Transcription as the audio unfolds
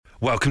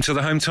Welcome to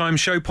the Home Time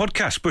Show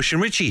podcast. Bush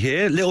and Richie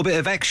here. A little bit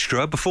of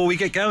extra before we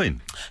get going.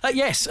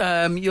 Yes,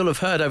 you'll have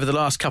heard over the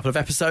last couple of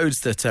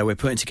episodes that we're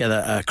putting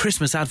together a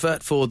Christmas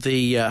advert for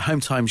the Home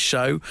Time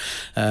Show.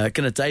 Going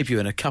to debut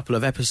in a couple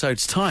of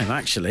episodes' time,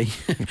 actually.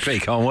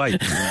 Can't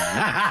wait.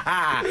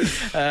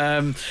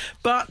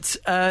 But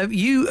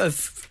you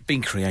have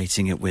been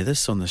creating it with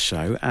us on the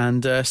show,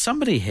 and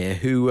somebody here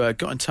who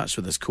got in touch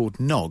with us called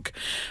Nog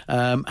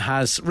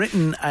has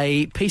written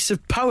a piece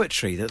of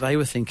poetry that they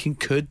were thinking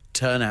could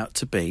turn out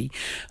to be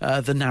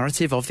the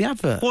narrative of the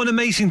advert. What an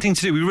amazing thing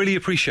to do. We really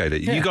appreciate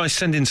it. Yeah. You guys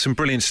send in some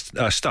brilliant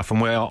stuff, and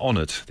we are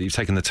honoured that you've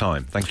taken the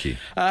time. Thank you.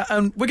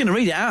 And we're going to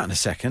read it out in a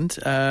second.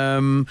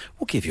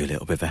 We'll give you a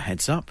little bit of a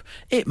heads up.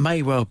 It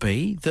may well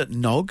be that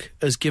Nog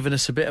has given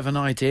us a bit of an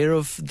idea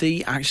of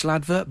the actual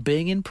advert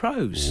being in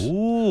prose.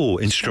 Ooh,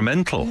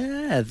 instrumental.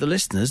 Yeah, the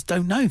listeners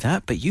don't know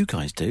that, but you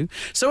guys do.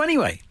 So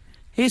anyway,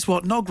 here's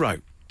what Nog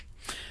wrote.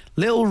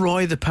 Little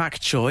Roy the Pak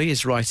Choi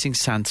is writing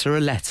Santa a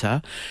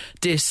letter.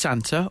 Dear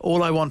Santa,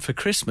 all I want for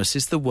Christmas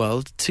is the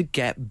world to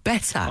get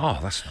better. Oh,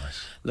 that's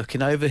nice.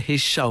 Looking over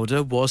his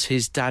shoulder was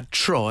his dad,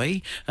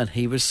 Troy, and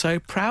he was so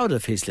proud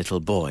of his little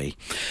boy.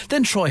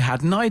 Then Troy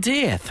had an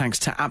idea, thanks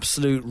to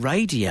Absolute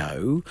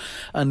Radio,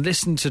 and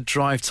listened to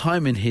Drive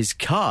Time in his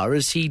car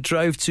as he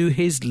drove to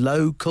his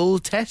local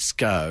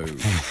Tesco.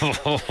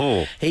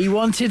 He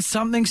wanted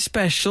something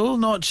special,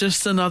 not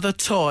just another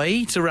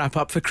toy, to wrap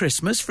up for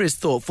Christmas for his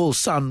thoughtful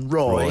son,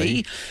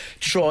 Roy.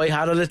 Troy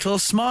had a little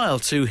smile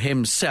to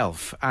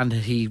himself, and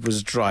he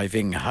was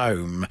driving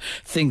home,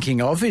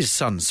 thinking of his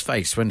son's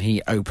face when he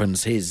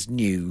opens his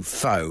new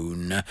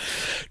phone.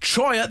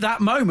 Troy at that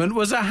moment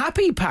was a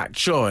happy Pak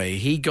Choi.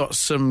 He got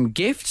some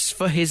gifts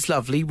for his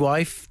lovely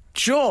wife,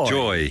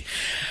 Joy.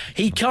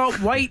 He can't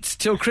wait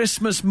till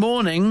Christmas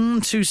morning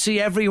to see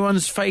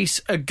everyone's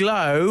face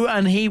aglow,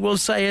 and he will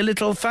say a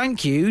little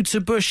thank you to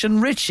Bush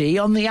and Richie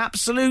on the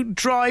Absolute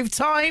Drive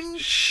Time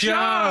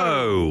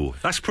Show.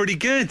 That's pretty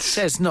good.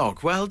 Says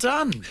Nog. Well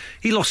done.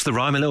 He lost the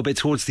rhyme a little bit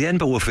towards the end,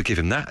 but we'll forgive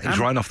him that. He was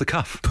right off the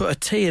cuff. Put a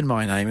T in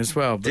my name as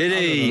well. Did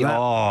he?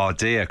 Oh,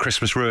 dear.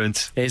 Christmas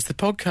ruined. Here's the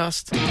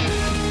podcast.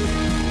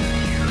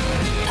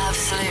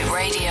 Absolute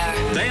Radio.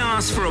 They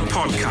asked for a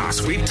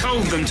podcast. We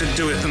told them to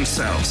do it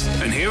themselves.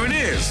 And here it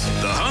is,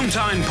 the Home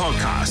Time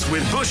Podcast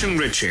with Bush and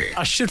Richie.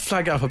 I should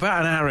flag up,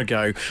 about an hour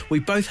ago, we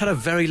both had a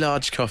very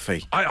large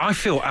coffee. I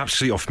feel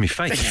absolutely off my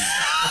face.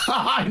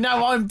 I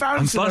know, I'm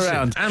bouncing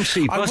around.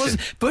 Absolutely buzzing.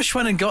 Bush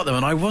went and got them,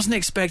 and I wasn't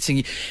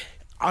expecting...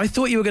 I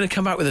thought you were going to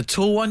come back with a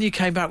tall one. You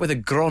came back with a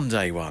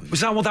grande one. Was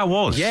that what that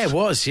was? Yeah, it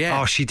was,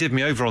 yeah. Oh, she did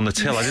me over on the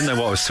till. I didn't know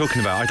what I was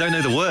talking about. I don't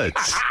know the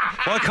words.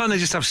 Why can't they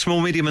just have small,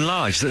 medium and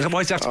large?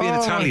 Why does it have to be in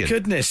Italian? Oh, my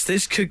goodness.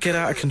 This could get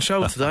out of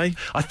control today.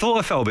 I thought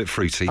I felt a bit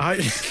fruity.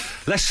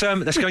 Let's go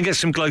and get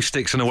some glow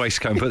sticks and a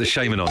waistcoat and put the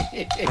shaman on.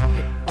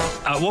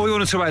 What we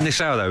want to talk about in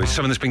this hour, though, is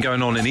something that's been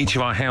going on in each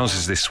of our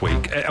houses this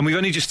week. And we've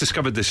only just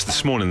discovered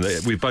this morning,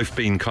 that we've both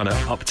been kind of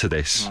up to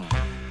this.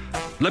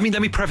 Let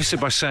me preface it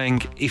by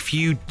saying, if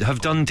you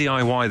have done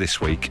DIY this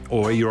week,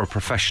 or you're a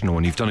professional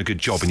and you've done a good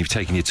job and you've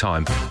taken your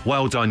time,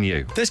 well done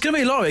you. There's going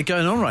to be a lot of it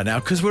going on right now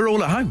because we're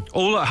all at home.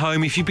 All at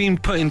home. If you've been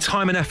putting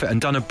time and effort and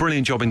done a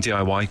brilliant job in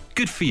DIY,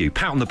 good for you.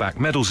 Pat on the back,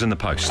 medals in the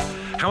post.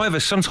 However,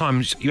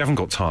 sometimes you haven't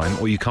got time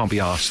or you can't be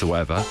asked or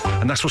whatever,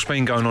 and that's what's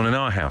been going on in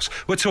our house.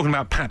 We're talking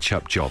about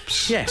patch-up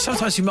jobs. Yeah,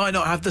 sometimes you might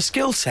not have the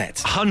skill set.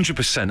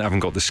 100% haven't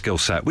got the skill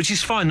set, which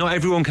is fine. Not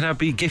everyone can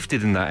be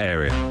gifted in that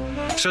area.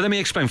 So let me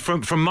explain.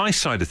 From my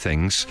side of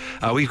things,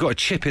 we've got a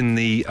chip in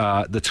the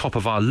top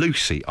of our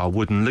Lucy, our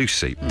wooden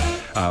Lucy,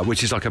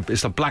 which is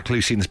it's a black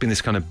Lucy, and there's been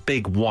this kind of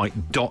big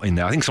white dot in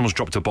there. I think someone's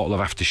dropped a bottle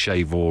of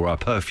aftershave or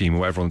perfume or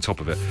whatever on top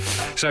of it.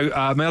 So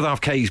my other half,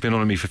 Katie's been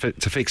on me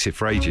to fix it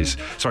for ages.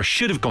 So I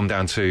should have gone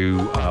down to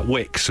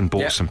Wickes and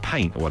bought some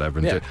paint or whatever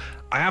and do it.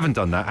 I haven't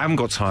done that. I haven't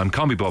got time.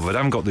 Can't be bothered. I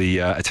haven't got the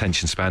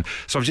attention span.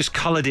 So I've just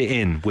coloured it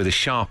in with a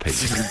Sharpie,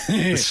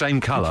 the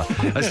same colour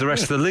as the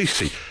rest of the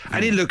Lucy.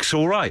 And it looks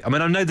all right. I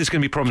mean, I know there's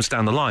going to be problems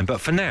down the line, but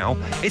for now,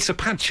 it's a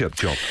patch-up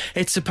job.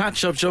 It's a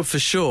patch-up job for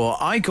sure.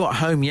 I got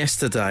home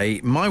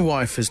yesterday. My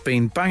wife has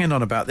been banging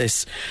on about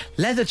this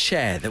leather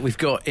chair that we've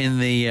got in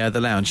the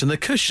lounge. And the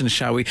cushion,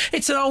 shall we?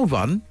 It's an old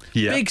one.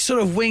 Yeah. Big sort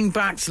of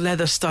wing-backed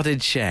leather-studded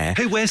chair.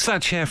 Where's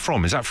that chair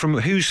from? Is that from...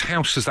 Whose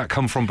house has that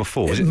come from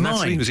before? Was it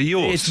mine. Was it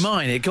yours? It's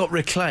mine. It got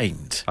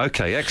reclaimed.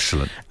 Okay,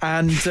 excellent.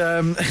 And it's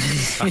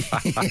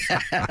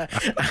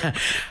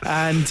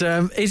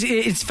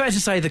fair to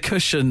say the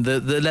cushion, the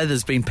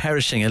leather's been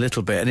perishing a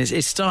little bit, and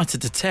it's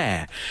started to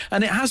tear.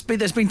 And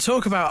there's been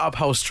talk about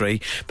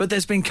upholstery, but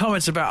there's been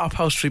comments about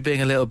upholstery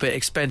being a little bit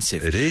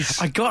expensive. It is.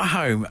 I got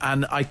home,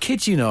 and I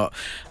kid you not,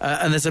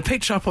 and there's a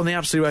picture up on the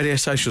Absolute Radio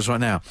socials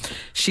right now.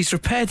 She's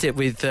repaired it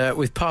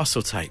with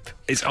parcel tape.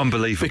 It's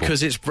unbelievable.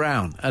 Because it's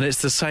brown and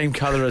it's the same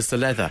colour as the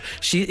leather.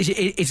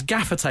 It's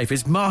gaffer tape,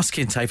 it's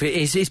masking tape,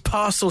 it's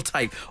parcel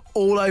tape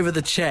all over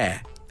the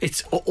chair.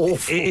 It's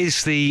awful. It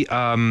is the,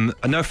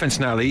 no offence,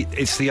 Natalie,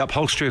 it's the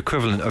upholstery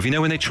equivalent of,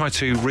 when they try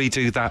to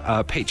redo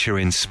that picture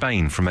in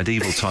Spain from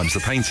medieval times, the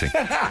painting.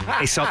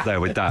 It's up there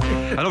with that.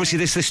 And obviously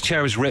this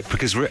chair is ripped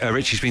because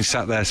Richie's been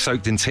sat there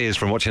soaked in tears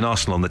from watching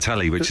Arsenal on the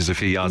telly, which is a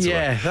few yards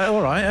away. Yeah,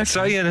 all right. Okay.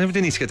 So, we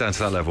do need to get down to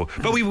that level.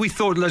 But we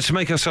thought, to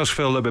make ourselves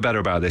feel a little bit better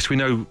about this, we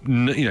know,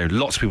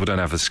 lots of people don't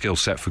have the skill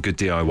set for good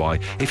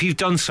DIY. If you've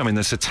done something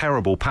that's a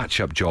terrible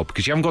patch-up job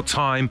because you haven't got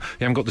time,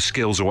 you haven't got the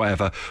skills or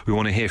whatever, we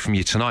want to hear from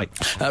you tonight.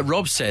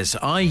 Rob says,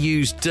 I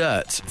used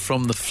dirt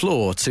from the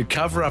floor to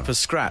cover up a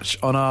scratch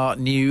on our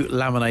new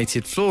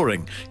laminated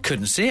flooring.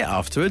 Couldn't see it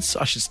afterwards.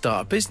 I should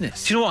start a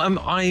business. Do you know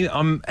what?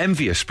 I'm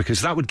envious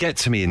because that would get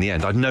to me in the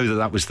end. I'd know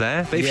that was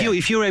there. But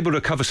if you're able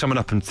to cover someone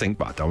up and think,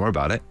 don't worry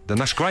about it, then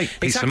that's great.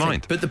 Peace of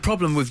mind. But the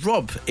problem with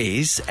Rob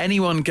is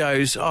anyone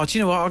goes, do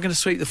you know what? I'm going to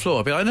sweep the floor.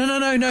 I'll be like,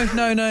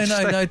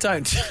 no,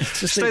 don't.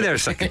 Just stay there a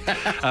second.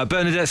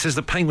 Bernadette says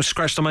the paint was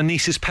scratched on my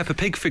niece's Peppa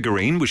Pig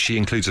figurine, which she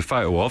includes a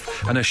photo of,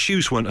 and her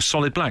shoes weren't a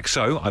solid black,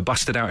 so I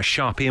busted out a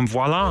Sharpie and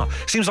voila.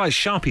 Seems like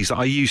Sharpies that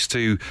I used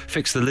to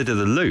fix the lid of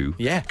the loo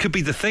could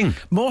be the thing.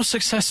 More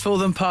successful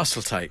than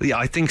parcel tape. Yeah,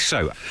 I think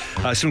so.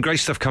 Some great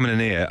stuff coming in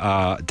here.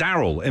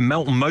 Daryl in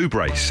Melton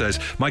Mowbray says,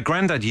 my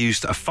granddad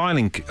used a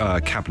filing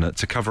cabinet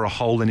to cover a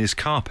hole in his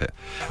carpet,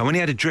 and when he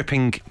had a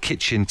dripping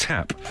kitchen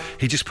tap,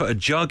 he just put a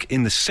jug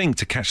in the sink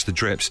to catch the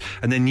drips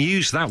and then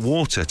used that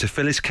water to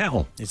fill his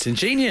kettle. It's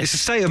ingenious. It's a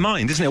state of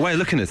mind, isn't it? A way of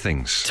looking at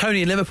things.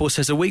 Tony in Liverpool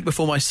says, a week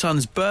before my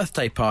son's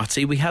birthday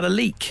party, we had a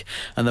leak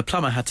and the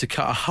plumber had to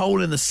cut a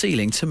hole in the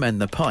ceiling to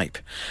mend the pipe.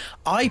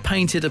 I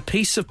painted a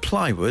piece of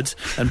plywood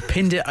and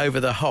pinned it over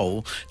the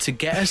hole to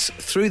get us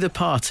through the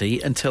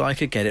party until I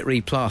could get it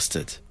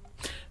replastered.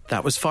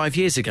 That was 5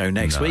 years ago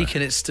next week,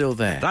 and it's still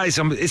there. That is,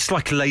 it's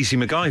like a lazy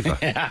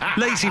MacGyver.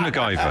 Lazy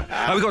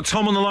MacGyver. We've got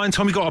Tom on the line.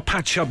 Tom, you got a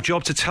patch-up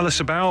job to tell us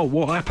about.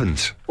 What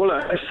happened? Well,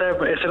 it's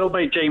an old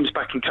mate James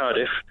back in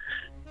Cardiff,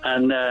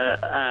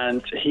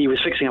 and he was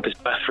fixing up his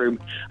bathroom,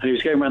 and he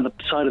was going around the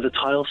side of the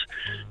tiles.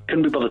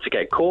 Couldn't be bothered to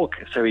get cork,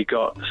 so he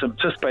got some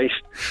toothpaste,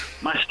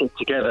 mashed it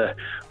together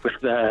with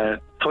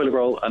the toilet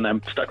roll, and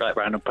then stuck that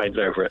round and painted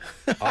over it.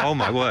 Oh,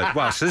 my word.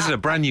 Wow, so this is a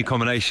brand new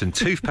combination.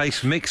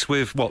 Toothpaste mixed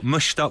with,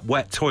 mushed up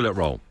wet toilet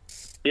roll?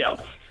 Yeah.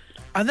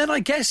 And then I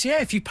guess,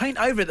 if you paint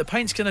over it, the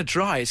paint's going to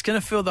dry. It's going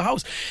to fill the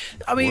holes.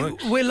 I mean,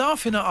 we're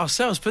laughing at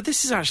ourselves, but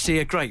this is actually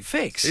a great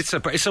fix.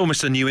 It's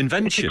almost a new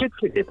invention.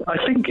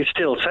 I think it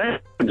still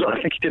sounds.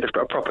 I think he did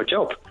a proper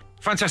job.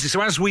 Fantastic. So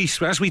as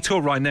we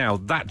talk right now,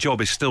 that job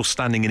is still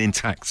standing and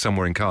intact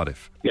somewhere in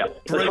Cardiff? Yeah,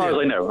 as far as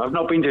I know. I've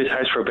not been to his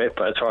house for a bit,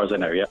 but as far as I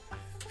know, yeah.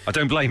 I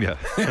don't blame you.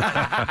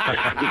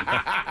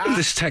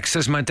 This text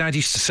says, my dad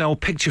used to sell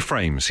picture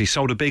frames. He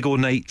sold a big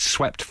ornate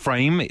swept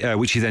frame,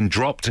 which he then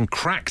dropped and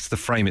cracked the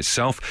frame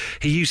itself.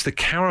 He used the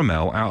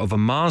caramel out of a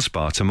Mars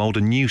bar to mould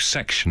a new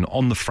section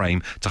on the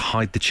frame to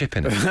hide the chip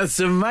in it. That's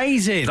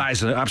amazing. That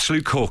is an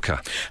absolute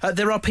corker.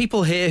 There are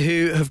people here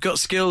who have got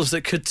skills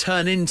that could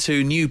turn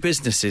into new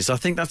businesses. I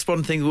think that's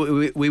one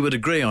thing we would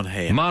agree on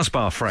here. Mars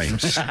bar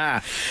frames.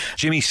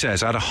 Jimmy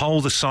says, I had a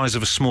hole the size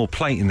of a small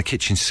plate in the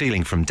kitchen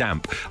ceiling from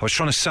damp. I was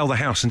trying to sell the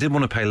house and didn't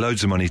want to pay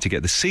loads of money to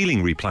get the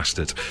ceiling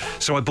replastered,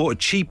 so I bought a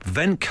cheap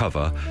vent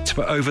cover to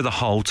put over the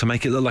hole to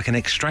make it look like an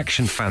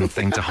extraction fan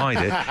thing to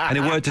hide it, and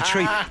it worked a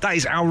treat. That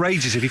is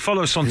outrageous. If you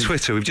follow us on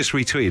Twitter, we've just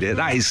retweeted it.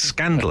 That is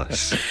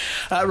scandalous.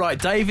 Right,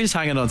 Dave is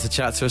hanging on to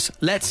chat to us.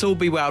 Let's all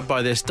be wowed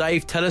by this.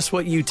 Dave, tell us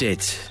what you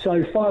did.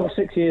 So 5 or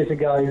 6 years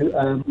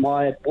ago,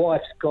 my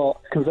wife's got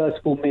a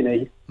convertible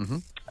Mini,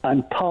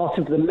 and part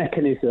of the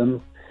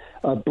mechanism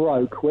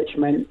broke, which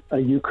meant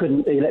you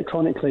couldn't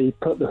electronically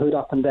put the hood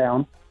up and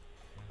down,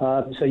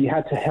 so you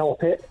had to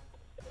help it.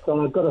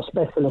 So I've got a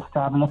specialist to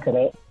have a look at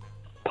it.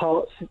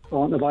 Parts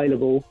aren't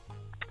available,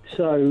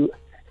 so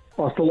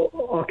I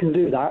thought I can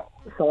do that.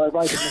 So I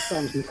raided my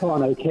son's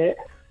Meccano kit.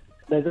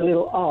 There's a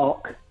little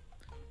arc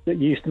that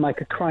you used to make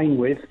a crane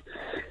with,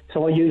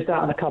 so I used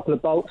that and a couple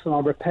of bolts and I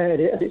repaired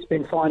it, and it's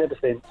been fine ever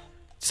since.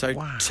 So,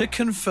 to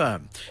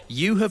confirm,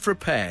 you have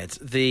repaired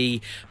the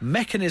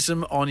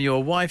mechanism on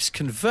your wife's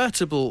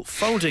convertible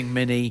folding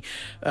Mini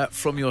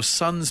from your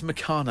son's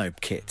Meccano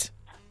kit.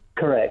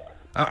 Correct.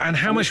 And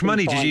how much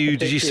money did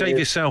you save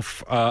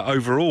yourself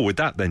overall with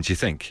that then, do you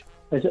think?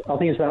 I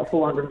think it's about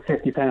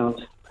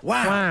 £450.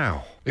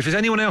 Wow. If there's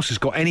anyone else who's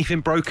got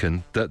anything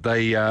broken that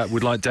they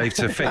would like Dave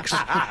to fix,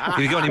 if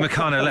you've got any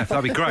Meccano left,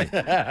 that'd be great.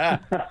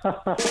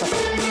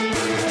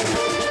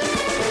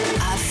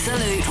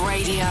 Absolute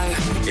Radio.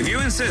 If you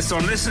insist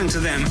on listening to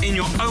them in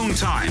your own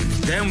time,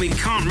 then we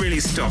can't really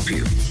stop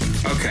you.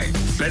 Okay,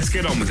 let's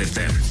get on with it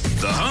then.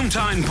 The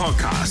Hometime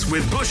Podcast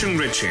with Bush and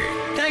Richie.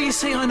 Now, you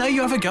see, I know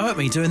you have a go at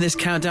me doing this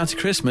countdown to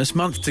Christmas,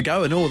 month to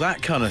go and all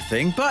that kind of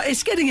thing, but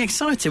it's getting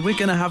exciting. We're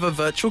going to have a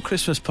virtual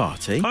Christmas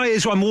party.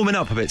 I'm warming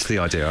up a bit to the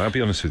idea, I'll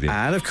be honest with you.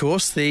 And, of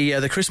course,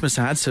 the Christmas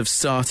ads have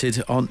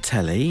started on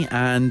telly,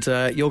 and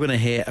you're going to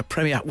hear a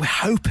premiere. We're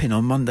hoping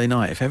on Monday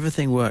night, if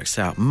everything works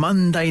out,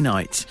 Monday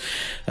night,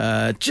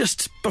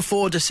 just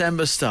before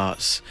December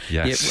starts.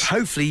 Yes.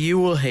 Hopefully you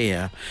will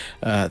hear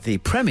the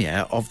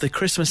premiere of the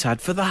Christmas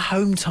ad for the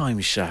Home Time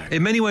Show.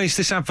 In many ways,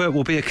 this advert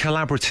will be a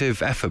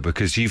collaborative effort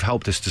because you've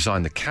helped us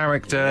design the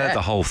character,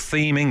 the whole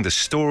theming, the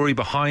story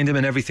behind him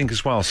and everything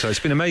as well. So it's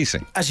been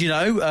amazing. As you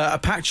know, a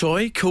Pak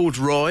Choi called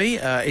Roy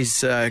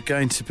is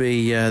going to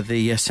be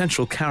the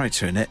central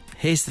character in it.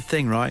 Here's the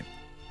thing, right?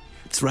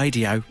 It's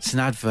radio. It's an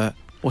advert.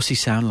 What's he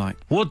sound like?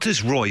 What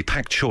does Roy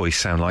Pak Choi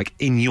sound like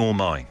in your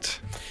mind?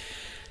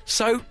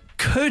 So,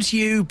 could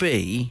you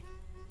be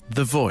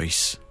the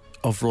voice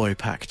of Roy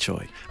Pak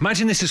Choi?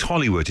 Imagine this is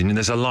Hollywood and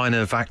there's a line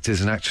of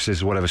actors and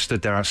actresses or whatever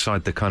stood there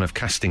outside the kind of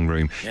casting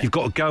room. Yeah. You've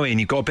got to go in,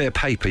 you've got a bit of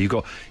paper, you've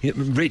got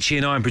Richie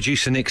and I and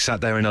producer Nick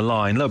sat there in a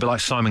line, a little bit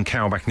like Simon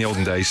Cowell back in the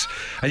olden days,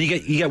 and you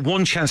get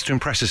one chance to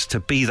impress us to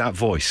be that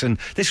voice. And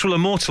this will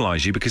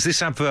immortalise you because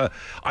this advert,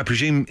 I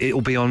presume it'll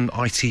be on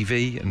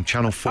ITV and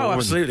Channel 4. Oh,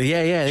 absolutely,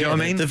 yeah. Do you know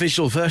what I mean? The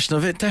visual version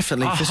of it,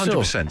 definitely, for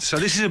 100%. sure. So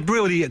this is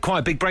really quite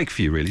a big break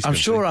for you, really. I'm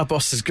sure our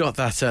boss has got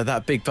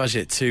that big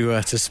budget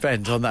to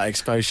spend on that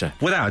exposure.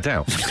 Without a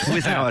doubt.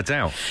 Without a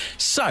doubt.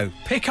 So,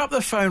 pick up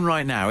the phone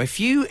right now. If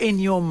you, in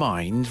your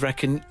mind,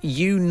 reckon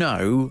you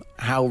know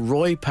how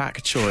Roy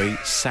Pak Choi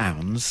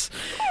sounds,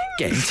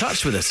 get in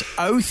touch with us.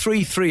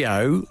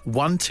 0330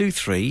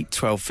 123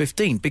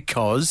 1215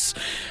 because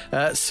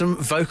some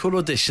vocal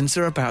auditions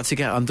are about to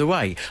get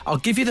underway. I'll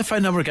give you the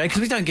phone number again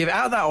because we don't give it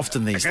out that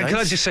often these days. Can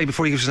I just say,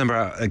 before you give us the number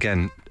out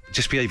again,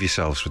 just behave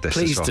yourselves with this.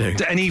 Please as well.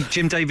 do. Any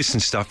Jim Davison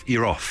stuff,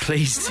 you're off.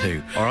 Please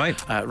do. All right?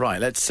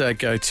 Right, let's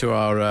go to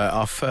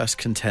our first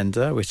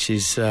contender, which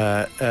is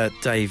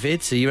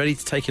David. Are you ready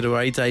to take it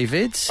away,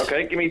 David?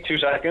 Okay, give me 2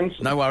 seconds.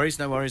 No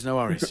worries. Oh,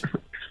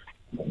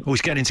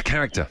 he's getting into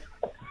character.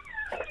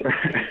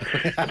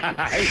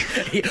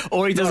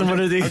 Or he doesn't want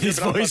to do his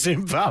voice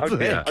in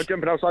public. Yeah. I'm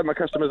jumping outside my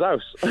customer's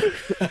house.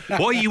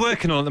 What are you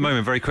working on at the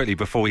moment, very quickly,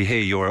 before we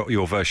hear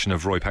your version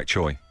of Roy Pak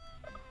Choi?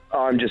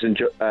 I'm just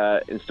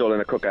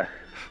installing a cooker.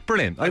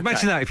 Brilliant. Okay.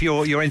 Imagine that if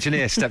your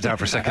engineer stepped out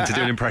for a second to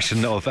do an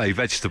impression of a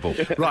vegetable.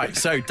 Right,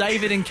 so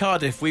David in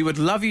Cardiff, we would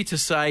love you to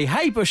say,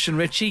 "Hey, Bush and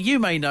Richie, you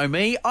may know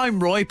me. I'm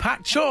Roy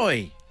Pak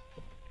Choi."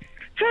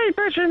 Hey,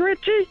 Bush and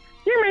Richie,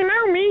 you may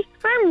know me.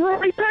 I'm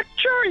Roy Pak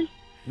Choi.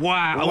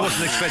 Wow, I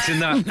wasn't expecting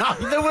that.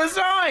 Neither was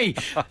I.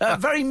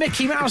 Very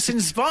Mickey Mouse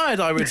inspired,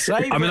 I would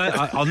say. I mean,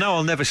 I'll know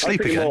I'll never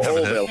sleep again.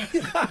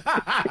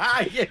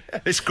 Yeah.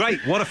 It's great.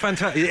 What a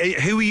fantastic...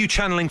 Who are you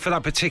channeling for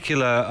that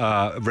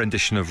particular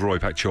rendition of Roy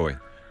Pak Choi?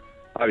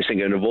 I was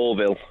thinking of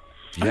Orville.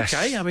 Yes.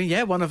 Okay, I mean,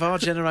 yeah, one of our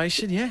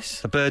generation,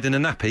 yes. A bird in a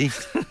nappy.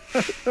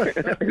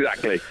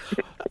 Exactly.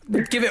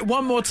 Give it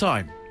one more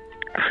time.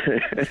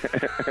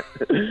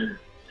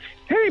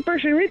 Hey,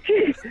 Bush and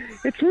Richie,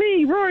 it's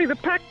me, Roy the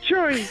Pak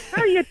Choi.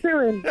 How you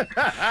doing?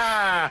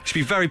 You should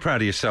be very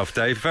proud of yourself,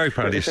 Dave. Very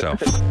proud of yourself.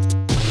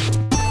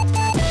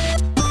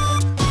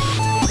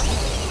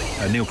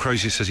 Neil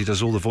Crozier says he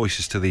does all the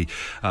voices to the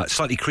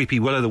slightly creepy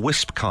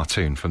Will-o'-the-Wisp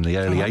cartoon from the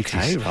early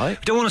 80s. Okay, right.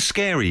 We don't want to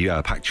scare you,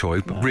 Pak Choi,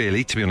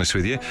 really, to be honest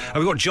with you.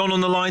 We've got John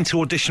on the line to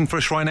audition for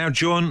us right now.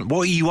 John,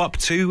 what are you up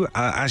to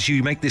as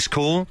you make this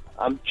call?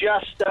 I'm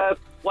just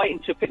waiting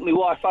to pick my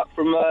wife up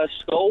from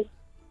school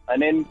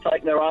and then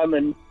taking her home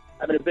and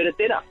having a bit of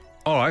dinner.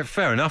 All right,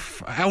 fair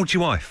enough. How old's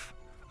your wife?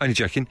 Only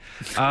joking.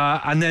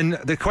 And then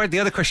the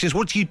other question is,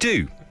 what do you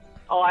do?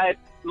 I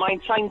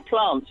maintain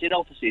plants in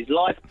offices,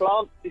 live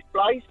plant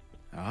displays.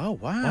 Oh,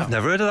 wow. I've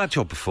never heard of that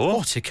job before.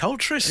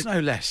 Horticulturist, no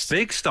less.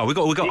 Big star. We've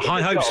got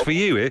high hopes for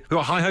you here. We've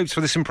got high hopes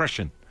for this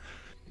impression.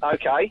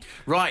 Okay.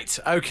 Right,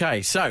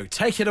 okay, so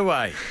take it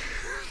away.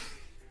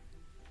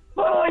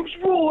 My name's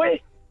Roy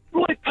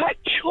Pak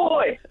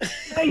Choi.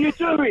 How you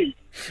doing?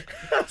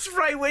 That's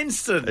Ray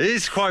Winston. It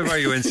is quite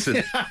Ray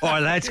Winston. All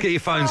right, lads, get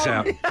your phones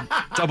out.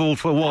 Double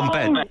for one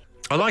bed.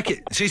 I like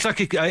it. So it's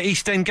like a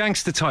East End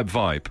gangster type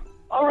vibe.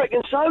 I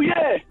reckon so,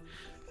 yeah.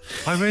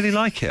 I really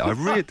like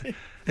it.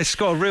 It's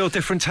got a real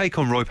different take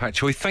on Roy Pak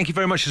Choi. Thank you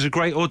very much. It's a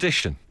great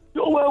audition.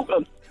 You're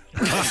welcome.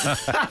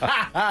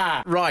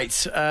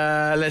 Right,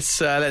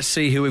 let's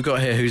see who we've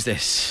got here. Who's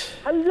this?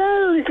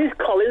 Hello, this is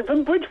Colin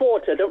from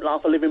Bridgewater. Don't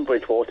laugh, I live in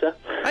Bridgewater.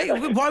 Hey,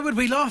 why would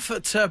we laugh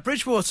at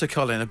Bridgewater,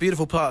 Colin? A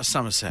beautiful part of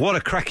Somerset. What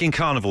a cracking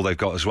carnival they've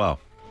got as well.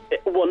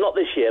 Well, not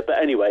this year, but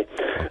anyway.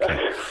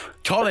 Okay.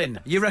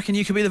 Colin, you reckon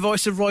you could be the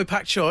voice of Roy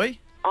Pak Choi?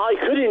 I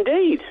could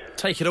indeed.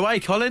 Take it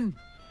away, Colin.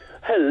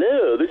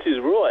 Hello, this is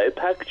Roy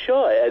Pak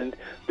Choi, and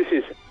this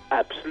is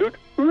Absolute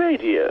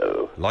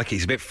Radio. Like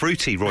he's a bit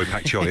fruity, Roy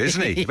Pak Choi,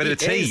 isn't he? A bit of a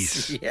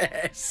tease.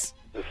 Yes.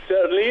 It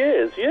certainly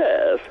is,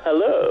 yes.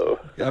 Hello.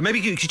 Maybe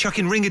you could chuck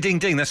in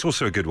Ring-a-Ding-Ding. That's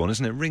also a good one,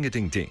 isn't it?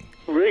 Ring-a-Ding-Ding.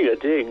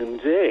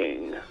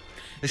 Ring-a-ding-ding.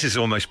 This is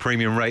almost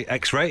premium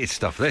X-rated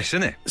stuff, this,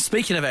 isn't it?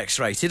 Speaking of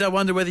X-rated, I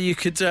wonder whether you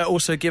could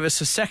also give us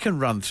a second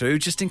run-through,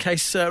 just in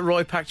case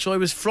Roy Pak Choi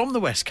was from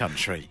the West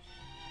Country.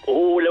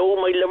 Oh, hello,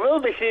 my lover.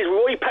 This is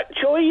Roy Pak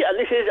Choi, and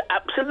this is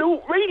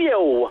Absolute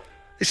Radio.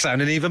 It's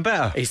sounding even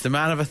better. He's the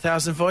man of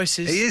 1,000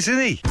 voices. He is,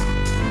 isn't he?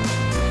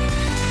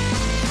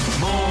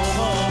 More.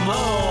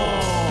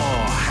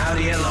 How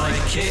do you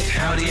like it?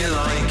 How do you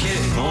like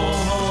it? More.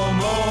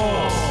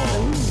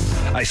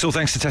 It's all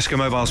thanks to Tesco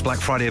Mobile's Black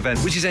Friday event,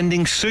 which is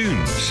ending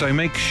soon. So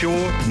make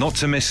sure not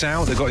to miss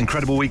out. They've got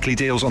incredible weekly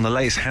deals on the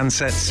latest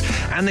handsets,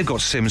 and they've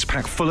got SIMs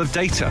packed full of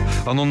data.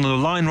 And on the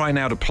line right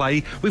now to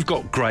play, we've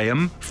got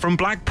Graham from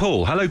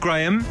Blackpool. Hello,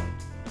 Graham.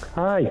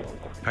 Hi.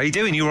 How you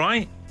doing? You all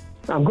right?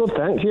 I'm good,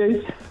 thanks.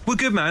 You? We're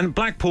good, man.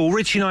 Blackpool,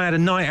 Richie and I had a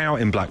night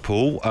out in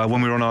Blackpool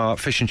when we were on our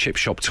fish and chip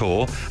shop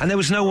tour, and there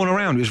was no one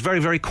around. It was very,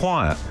 very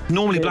quiet.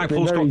 Normally,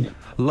 Blackpool's got a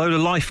load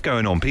of life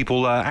going on,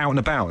 people out and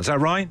about. Is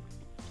that right?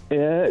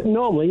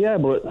 Normally, yeah,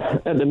 but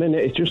at the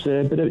minute it's just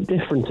a bit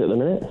different at the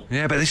minute.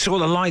 Yeah, but they saw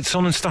the lights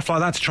on and stuff like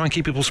that to try and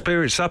keep people's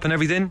spirits up and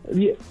everything?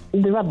 Yeah,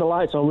 they've had the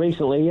lights on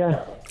recently,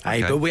 yeah.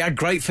 Hey, but we had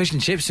great fish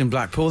and chips in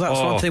Blackpool. That's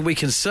one thing we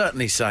can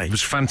certainly say. It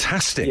was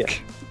fantastic. Yeah.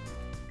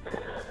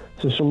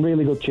 There's some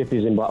really good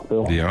chippies in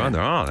Blackpool. Yeah,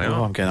 there are.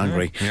 I'm getting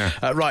hungry.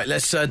 Yeah. Right,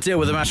 let's deal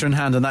with the matter in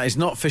hand, and that is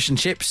not fish and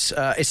chips.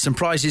 It's some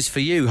prizes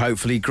for you,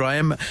 hopefully,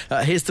 Graham.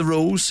 Here's the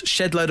rules.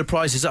 Shed load of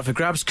prizes up for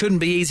grabs. Couldn't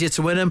be easier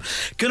to win them.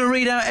 Going to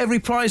read out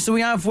every prize that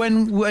we have.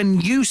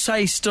 When you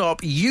say stop,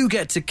 you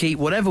get to keep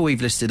whatever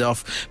we've listed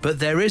off, but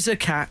there is a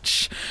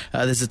catch.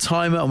 There's a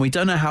timer, and we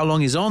don't know how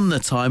long is on the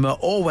timer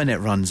or when it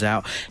runs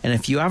out. And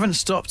if you haven't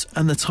stopped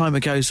and the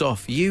timer goes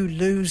off, you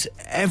lose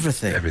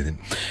everything. Everything.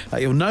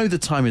 You'll know the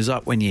time is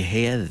up when you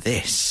hear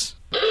this.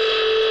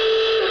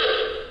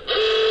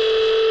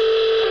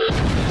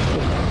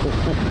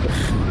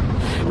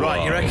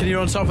 Right, you reckon you're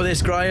on top of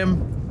this,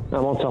 Graham?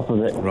 I'm on top of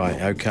it.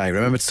 Right, OK.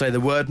 Remember to say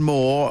the word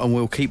more, and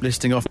we'll keep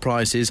listing off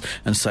prizes,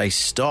 and say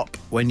stop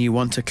when you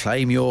want to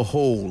claim your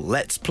haul.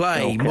 Let's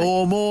play. Okay.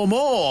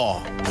 More.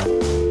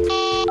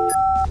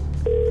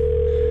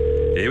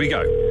 Here we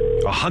go.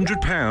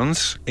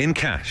 £100 in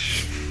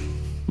cash.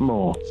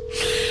 More.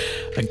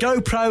 A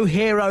GoPro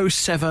Hero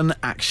 7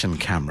 action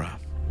camera.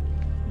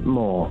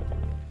 More.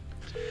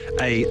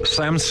 A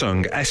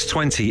Samsung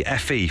S20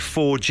 FE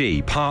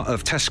 4G, part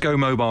of Tesco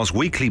Mobile's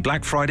weekly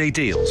Black Friday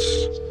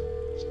deals.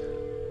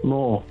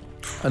 More.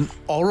 An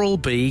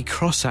Oral-B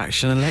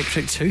cross-action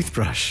electric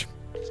toothbrush.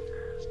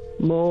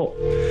 More.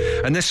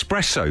 An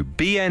Nespresso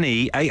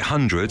BNE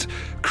 800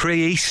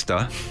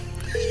 Creatista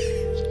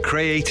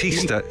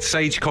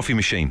Sage coffee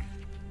machine.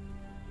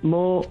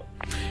 More.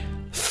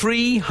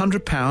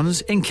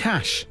 £300 in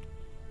cash.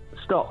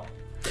 Stop.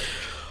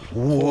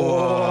 Whoa.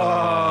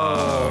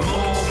 More.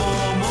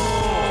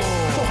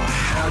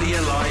 How do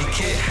you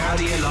like it? How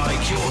do you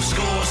like your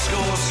score?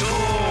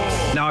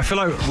 Now, I feel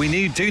like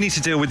we do need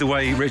to deal with the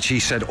way Richie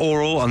said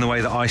oral and the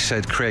way that I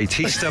said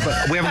creatista,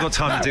 but we haven't got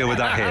time to deal with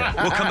that here.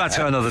 We'll come back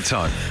to it another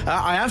time.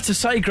 I have to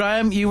say,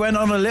 Graham, you went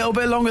on a little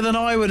bit longer than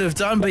I would have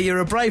done, but you're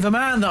a braver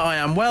man than I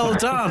am. Well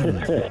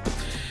done.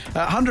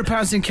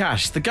 £100 in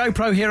cash, the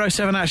GoPro Hero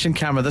 7 action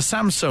camera, the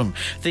Samsung,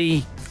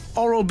 the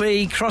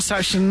Oral-B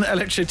cross-action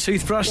electric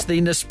toothbrush,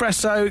 the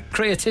Nespresso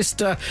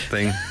Creatista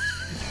thing.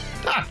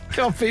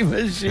 Coffee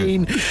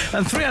machine,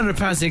 and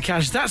 £300 in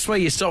cash. That's where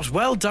you stopped.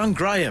 Well done,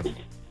 Graham.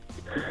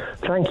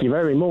 Thank you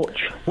very much.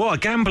 What a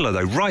gambler,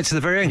 though, right to the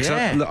very end.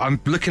 Yeah.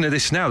 I'm looking at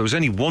this now. There was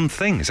only one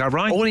thing. Is that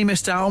right? All he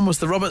missed out on was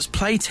the Roberts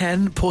Play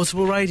 10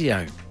 portable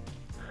radio.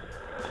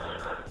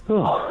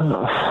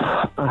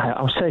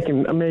 I was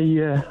taking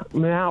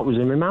my heart was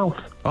in my mouth.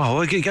 Oh,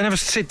 well, you can have a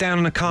sit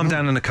down and calm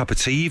down and a cup of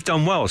tea. You've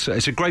done well. So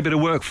it's a great bit of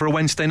work for a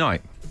Wednesday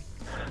night.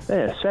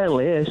 Yeah, it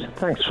certainly is.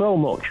 Thanks so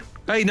much.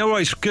 Hey, no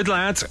worries. Good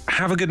lads.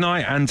 Have a good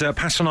night and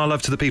pass on our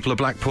love to the people of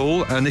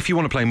Blackpool. And if you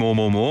want to play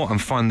more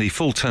and find the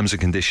full terms and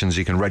conditions,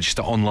 you can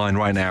register online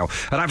right now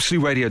at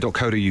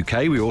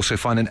absoluteradio.co.uk. We also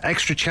find an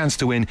extra chance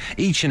to win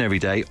each and every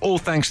day, all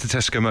thanks to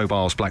Tesco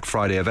Mobile's Black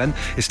Friday event.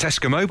 It's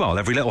Tesco Mobile.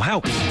 Every little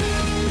helps.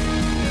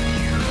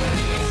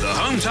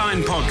 Home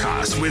Time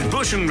Podcast with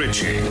Bush and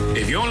Richie.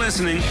 If you're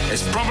listening,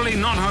 it's probably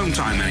not Home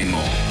Time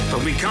anymore,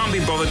 but we can't be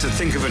bothered to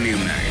think of a new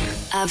name.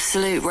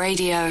 Absolute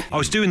Radio. I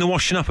was doing the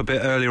washing up a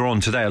bit earlier on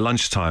today at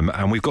lunchtime,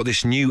 and we've got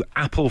this new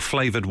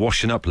apple-flavoured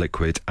washing up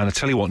liquid, and I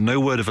tell you what, no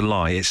word of a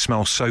lie, it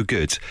smells so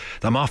good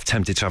that I'm half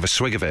tempted to have a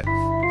swig of it.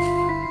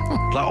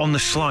 Like on the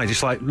slide,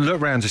 just like look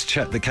round, just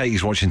check that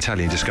Katie's watching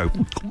telly and just go...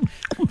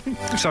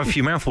 Just have a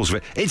few mouthfuls of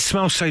it. It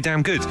smells so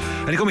damn good.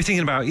 And it got me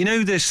thinking about,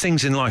 there's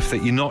things in life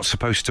that you're not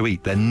supposed to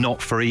eat. They're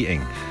not for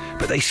eating.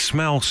 But they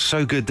smell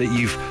so good that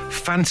you've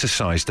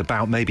fantasised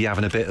about maybe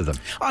having a bit of them.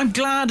 I'm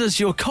glad, as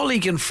your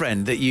colleague and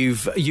friend, that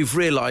you've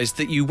realised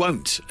that you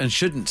won't and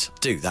shouldn't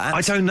do that.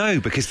 I don't know,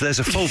 because there's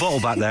a full bottle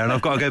back there and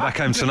I've got to go back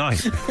home tonight.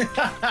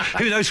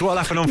 Who knows what'll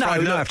happen on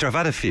Friday night after I've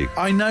had a few.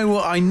 I know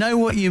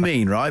what you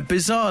mean, right?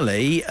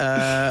 Bizarrely,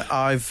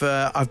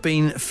 I've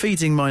been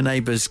feeding my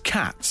neighbour's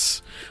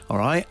cats, all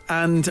right?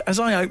 And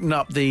as I open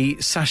up the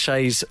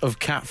sachets of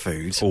cat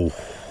food... Oh.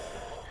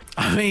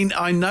 I mean,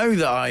 I know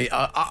that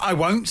I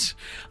won't,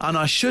 and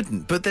I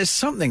shouldn't, but there's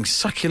something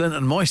succulent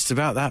and moist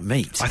about that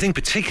meat. I think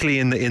particularly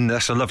in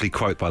that's a lovely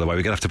quote, by the way.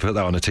 We're going to have to put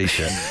that on a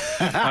T-shirt.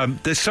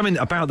 There's something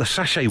about the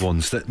sachet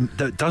ones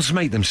that does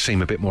make them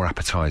seem a bit more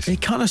appetising.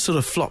 It kind of sort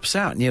of flops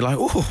out, and you're like,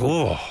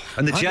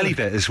 and the jelly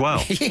bit as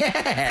well.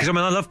 Yeah. Because,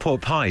 I love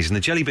pork pies, and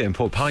the jelly bit in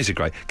pork pies are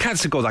great.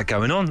 Cats have got that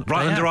going on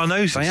under our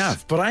noses. They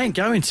have, but I ain't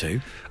going to.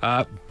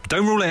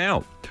 Don't rule it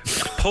out.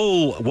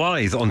 Paul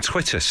Wythe on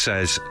Twitter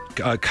says,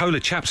 cola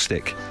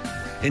chapstick,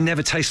 it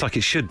never tastes like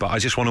it should, but I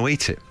just want to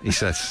eat it, he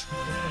says.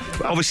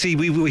 Obviously,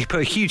 we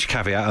put a huge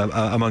caveat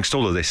amongst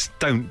all of this.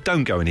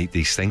 Don't go and eat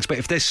these things. But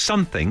if there's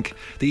something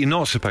that you're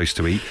not supposed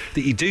to eat,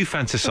 that you do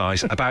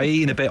fantasise about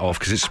eating a bit of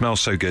because it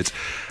smells so good,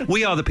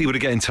 we are the people to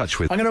get in touch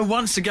with. I'm going to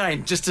once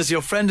again, just as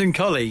your friend and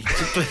colleague,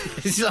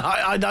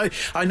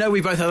 I know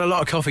we both had a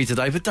lot of coffee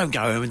today, but don't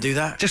go home and do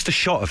that. Just a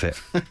shot of it.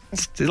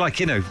 Like,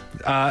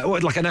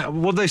 what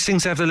are those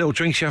things they have, the little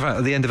drinks you have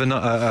at the end of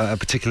a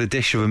particular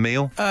dish of a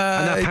meal?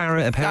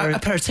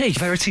 Aperitif.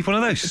 Aperitif, one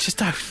of those.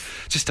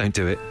 Just don't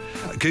do it.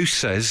 Goose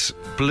says,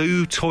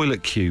 blue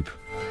toilet cube.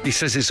 He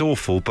says it's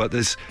awful, but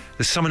there's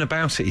something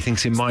about it. He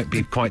thinks it might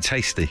be quite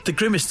tasty. The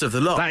grimmest of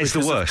the lot. That is the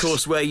worst. Of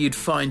course, where you'd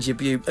find your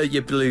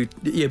blue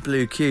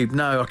cube.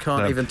 No, I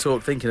can't even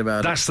talk thinking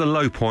about it. That's the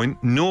low point.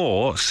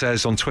 Nor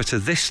says on Twitter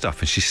this stuff,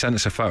 and she sent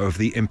us a photo of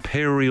the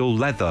Imperial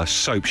leather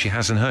soap she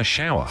has in her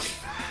shower.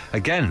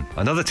 Again,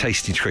 another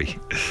tasty treat.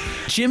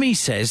 Jimmy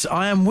says,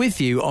 I am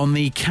with you on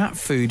the cat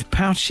food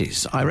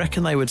pouches. I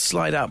reckon they would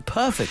slide out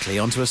perfectly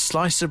onto a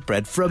slice of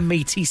bread for a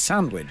meaty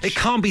sandwich. It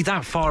can't be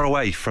that far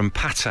away from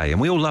pate, and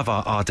we all love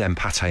our Ardennes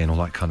pate and all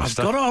that kind of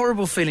stuff. I've got a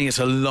horrible feeling it's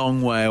a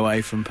long way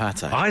away from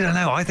pate. I don't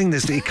know. I think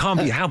it can't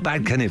be. How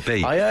bad can it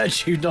be? I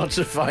urge you not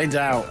to find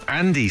out.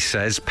 Andy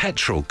says,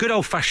 petrol, good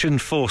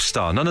old-fashioned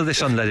 4-star. None of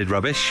this unleaded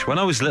rubbish. When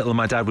I was little and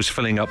my dad was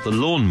filling up the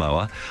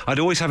lawnmower, I'd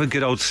always have a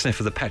good old sniff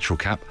of the petrol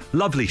cap.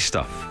 Lovely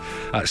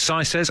stuff.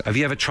 Sai says, have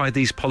you ever tried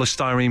these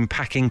polystyrene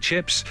packing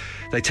chips?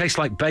 They taste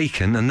like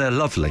bacon and they're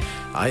lovely.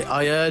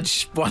 I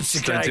urge once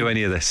again. Don't do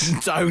any of this.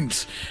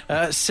 Don't.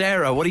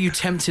 Sarah, what are you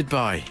tempted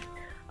by?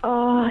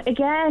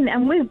 Again,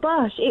 and with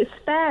Bosch, it's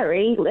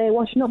fairy,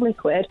 washing up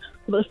liquid,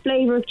 but the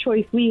flavour of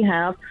choice we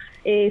have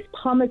is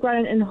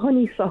pomegranate and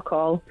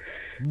honeysuckle.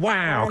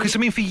 Wow, because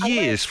for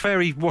years,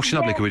 fairy washing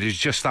up liquid is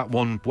just that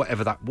one, what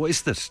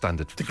is the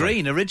standard? The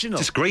green original.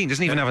 Just green,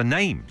 doesn't even have a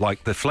name,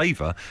 like the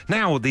flavour.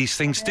 Now these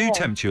things do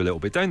tempt you a little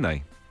bit, don't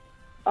they?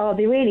 Oh,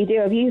 they really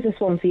do. I've used this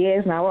one for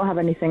years now. I won't have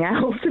anything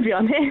else, to be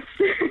honest.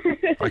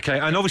 Okay,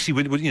 and obviously,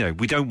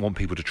 we don't want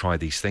people to try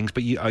these things,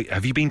 but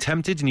have you been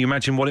tempted? And you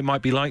imagine what it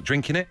might be like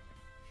drinking it?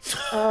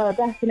 Oh,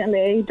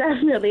 definitely.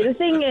 The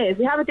thing is,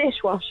 we have a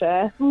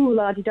dishwasher,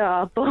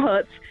 la-di-da,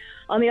 but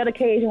on the odd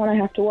occasion when I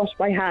have to wash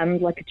by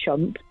hand like a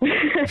chump, we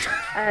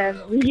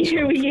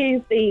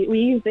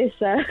use this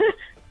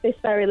this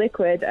fairy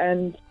liquid,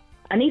 and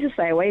I need to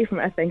stay away from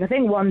it, I think.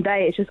 One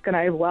day it's just going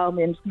to overwhelm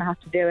me. I'm just going to have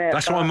to do it.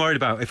 That's what I'm worried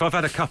about. If I've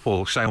had a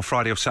couple, say, on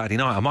Friday or Saturday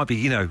night, I might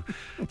be,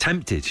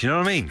 tempted. You know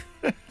what I mean?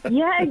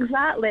 Yeah,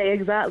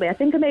 exactly. I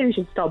think I maybe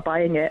should stop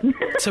buying it.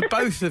 To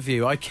both of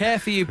you, I care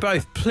for you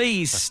both.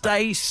 Please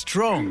stay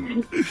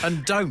strong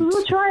and don't.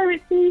 We'll try,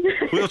 Richie.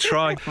 We'll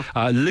try.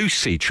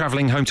 Lucy,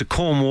 travelling home to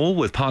Cornwall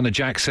with partner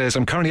Jack, says,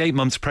 I'm currently 8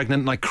 months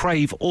pregnant and I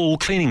crave all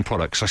cleaning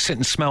products. I sit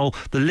and smell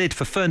the lid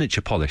for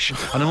furniture polish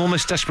and I'm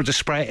almost desperate to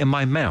spray it in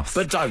my mouth.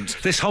 But don't.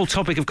 This whole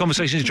topic of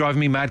conversation is driving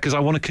me mad because I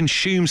want to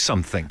consume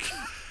something.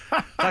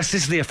 This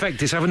is the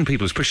effect it's having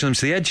people. It's pushing them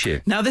to the edge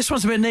here. Now, this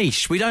one's a bit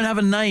niche. We don't have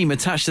a name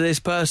attached to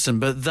this person,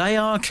 but they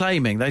are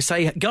claiming. They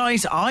say,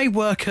 guys, I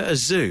work at a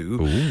zoo.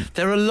 Ooh.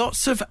 There are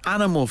lots of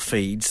animal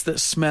feeds that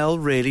smell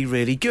really,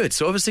 really good.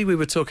 So, obviously, we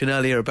were talking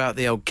earlier about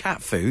the old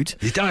cat food.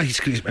 It does.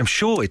 I'm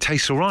sure it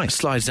tastes all right.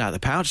 Slides out the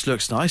pouch,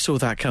 looks nice, all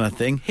that kind of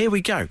thing. Here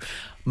we go.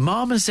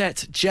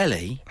 Marmoset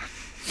jelly.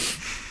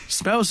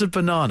 Smells of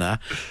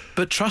banana,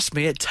 but trust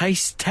me, it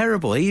tastes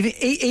terrible.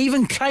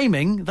 Even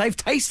claiming they've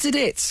tasted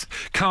it.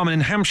 Carmen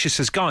in Hampshire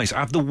says, guys, I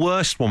have the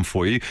worst one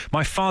for you.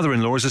 My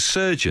father-in-law is a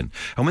surgeon,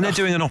 and when they're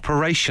doing an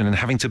operation and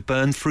having to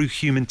burn through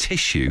human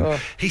tissue,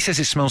 he says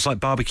it smells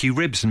like barbecue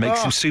ribs and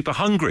makes him super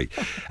hungry.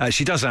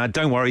 She does add,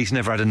 don't worry, he's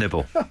never had a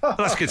nibble. Well,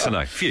 that's good to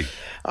know. Phew.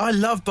 I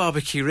love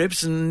barbecue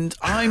ribs, and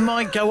I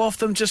might go off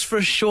them just for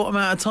a short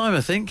amount of time,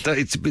 I think.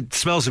 It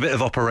smells a bit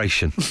of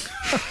operation.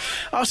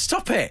 Oh,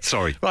 stop it.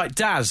 Sorry. Right,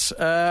 Daz,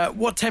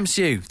 what tempts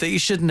you that you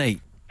shouldn't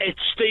eat? It's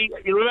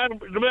you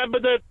remember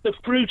the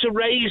fruit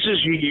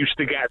erasers you used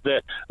to get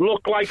that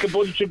look like a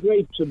bunch of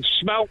grapes and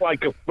smell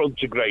like a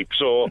bunch of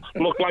grapes or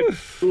look like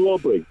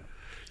strawberry?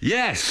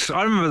 Yes,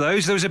 I remember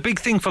those. There was a big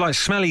thing for like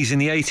smellies in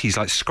the 80s,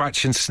 like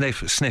scratch and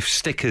sniff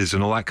stickers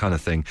and all that kind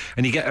of thing.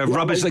 And you get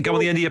rubbers that go on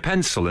the end of your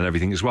pencil and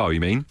everything as well,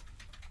 you mean?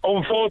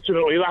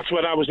 Unfortunately, that's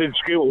when I was in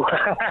school.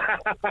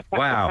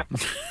 Wow.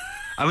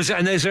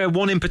 And there's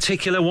one in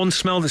particular, one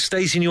smell that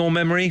stays in your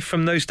memory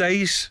from those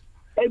days?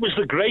 It was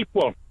the grape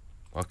one.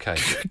 Okay.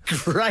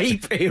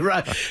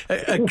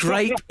 A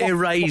grape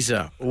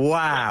eraser.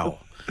 Wow.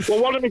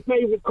 Well, one of my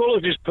favourite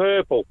colours is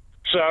purple.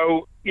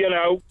 So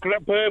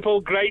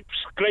purple grapes,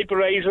 grape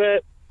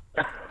eraser.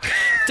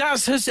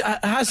 Daz,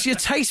 has your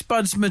taste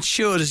buds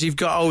matured as you've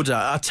got older?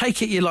 I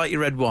take it you like your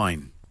red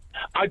wine.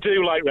 I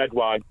do like red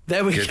wine.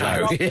 There we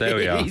go. There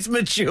we are. He's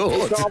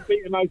matured. Can't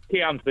beat a nice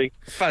Chianti.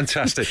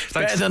 Fantastic.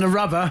 Better than a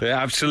rubber.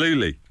 Yeah,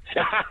 absolutely.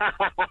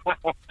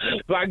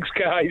 Thanks,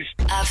 guys.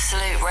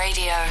 Absolute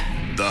Radio.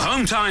 The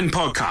Home Time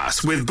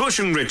Podcast with Bush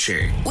and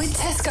Richie. With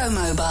Tesco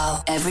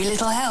Mobile, every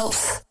little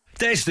helps.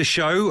 There's the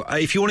show.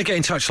 If you want to get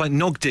in touch like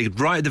Nog did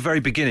right at the very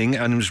beginning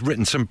and has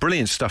written some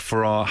brilliant stuff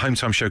for our Home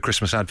Time Show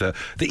Christmas advert,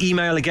 the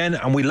email again,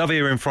 and we love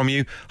hearing from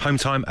you,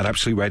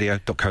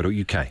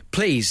 hometime@absoluteradio.co.uk.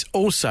 Please,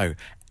 also,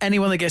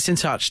 anyone that gets in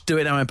touch, do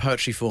it now in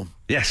poetry form.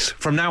 Yes,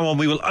 from now on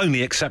we will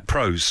only accept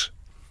prose.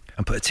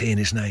 And put a T in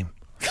his name.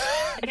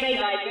 Okay,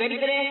 guys, you ready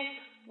for this?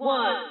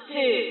 1,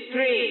 2,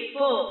 3,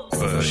 4.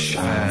 Bush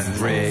and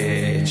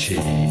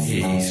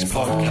Richie's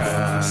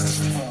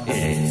podcast.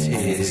 It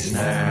is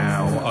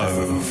now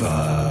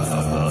over.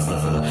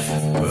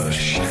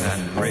 Bush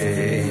and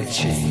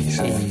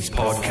Richie's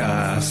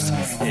podcast.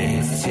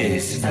 It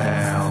is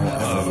now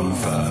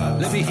over.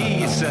 Let me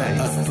hear you say.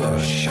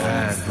 Bush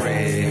and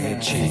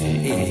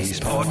Richie's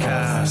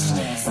podcast.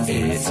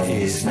 It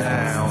is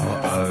now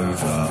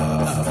over.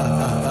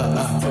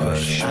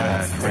 Bush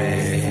and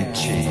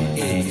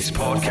Richie's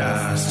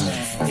podcast.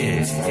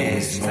 It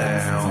is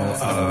now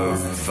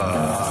over.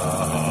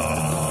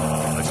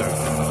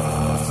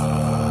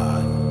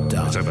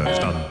 It's over. It's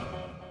done.